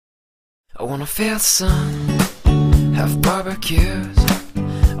I wanna feel the sun, have barbecues.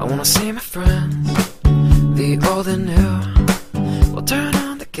 I wanna see my friends, the old and new. We'll turn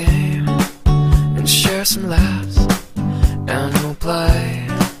on the game and share some laughs, and we'll play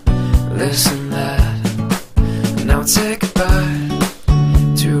this and that. Now we'll say goodbye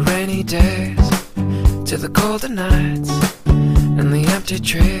to rainy days, to the colder nights and the empty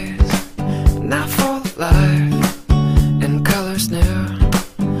trees. Now full of life and colors new,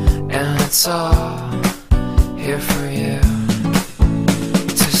 and it's all here for you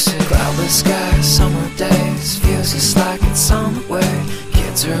to see. Cloudless skies, summer days, feels just like it's on the way.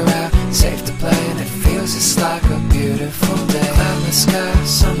 Kids are out, safe to play, and it feels just like a beautiful day. Cloudless skies,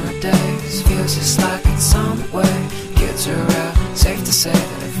 summer days, feels just like it's on the way. Kids are out, safe to say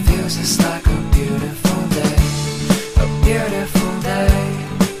that it feels just like a beautiful day. A beautiful day,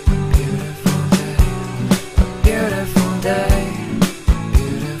 beautiful day, a beautiful day,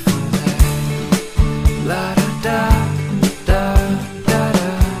 beautiful day. La da da da da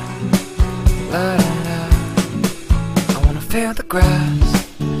da, la da da. I wanna feel the grass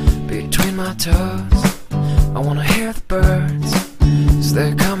between my toes. I wanna hear the birds as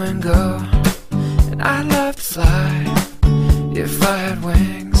they come and go. And I'd love to fly if I had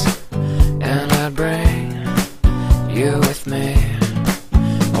wings, and I'd bring you with me.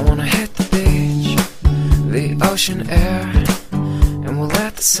 I wanna hit the beach, the ocean air, and we'll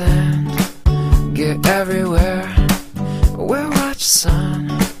let the sand get everywhere. We'll watch the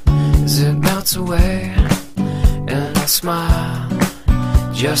sun as it melts away, and I'll smile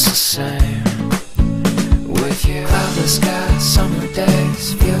just the same with you. Cloudless skies, summer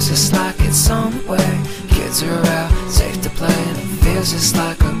days, feels just like it's on the way. Kids are out, safe to play, and it feels just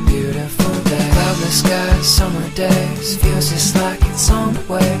like a beautiful day. Cloudless skies, summer days, feels just like it's on the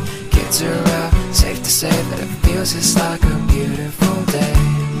way. Kids are out, safe to say that it feels just like a beautiful day.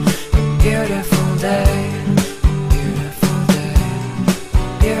 A beautiful day, beautiful day,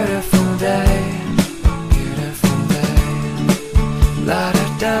 beautiful day, beautiful day. La da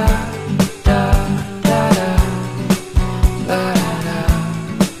da da da da, la da da.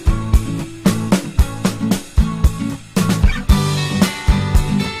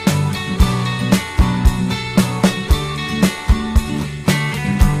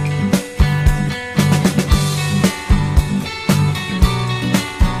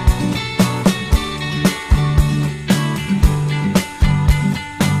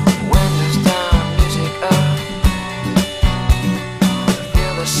 Windows down, music up,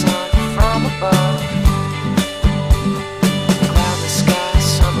 feel the sun from above. Cloudless sky,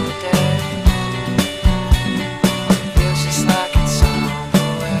 summer day, feels just like it's on the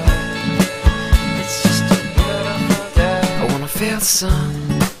way. It's just a beautiful day. I wanna feel the sun,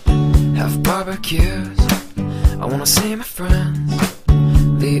 have barbecues. I wanna see my friends,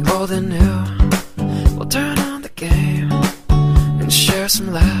 the old and new. We'll turn on the game and share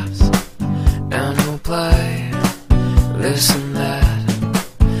some laughs, and we'll play this and that.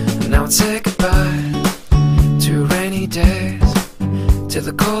 Now we'll say goodbye to rainy days, to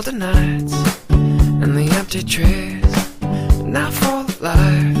the colder nights and the empty trees. Now full of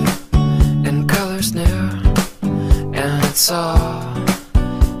life and colors new, and it's all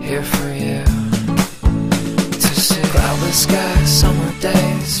here for you to see. Cloudless skies, summer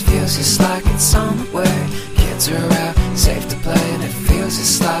days, feels just like it's on the way. Kids are out, safe to play, and it feels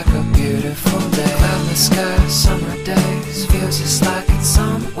just like a beautiful day. Cloudless skies, summer days, feels just like it's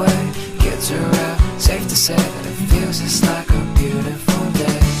on the way. Kids are out, safe to say that it feels just like a beautiful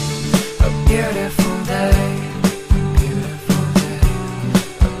day. A beautiful day, beautiful day,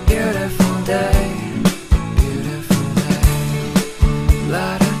 a beautiful day, beautiful day. La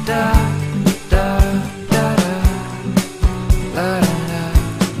da da da da da, la da da.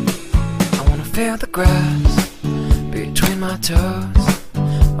 I wanna feel the grass between my toes.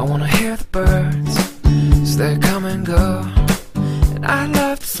 I wanna hear the birds as they come and go. And I'd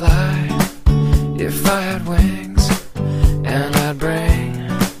love to fly if I had wings, and I'd bring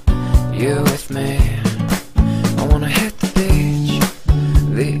you with me. I wanna hit the beach,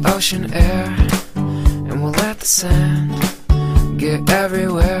 the ocean air, and we'll let the sand get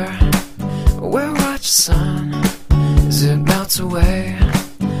everywhere. We'll watch the sun as it melts away,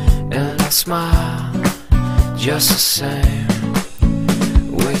 and I'll smile just the same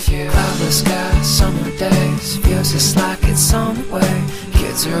with you. Cloudless skies, summer days, feels just like it's on the way.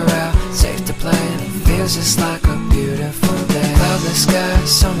 Kids are out, safe to play, and it feels just like a beautiful day. Cloudless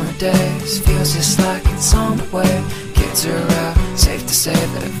skies, summer days, feels just like it's on the way. Kids are out, safe to say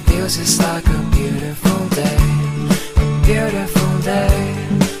that it feels just like a beautiful day. A beautiful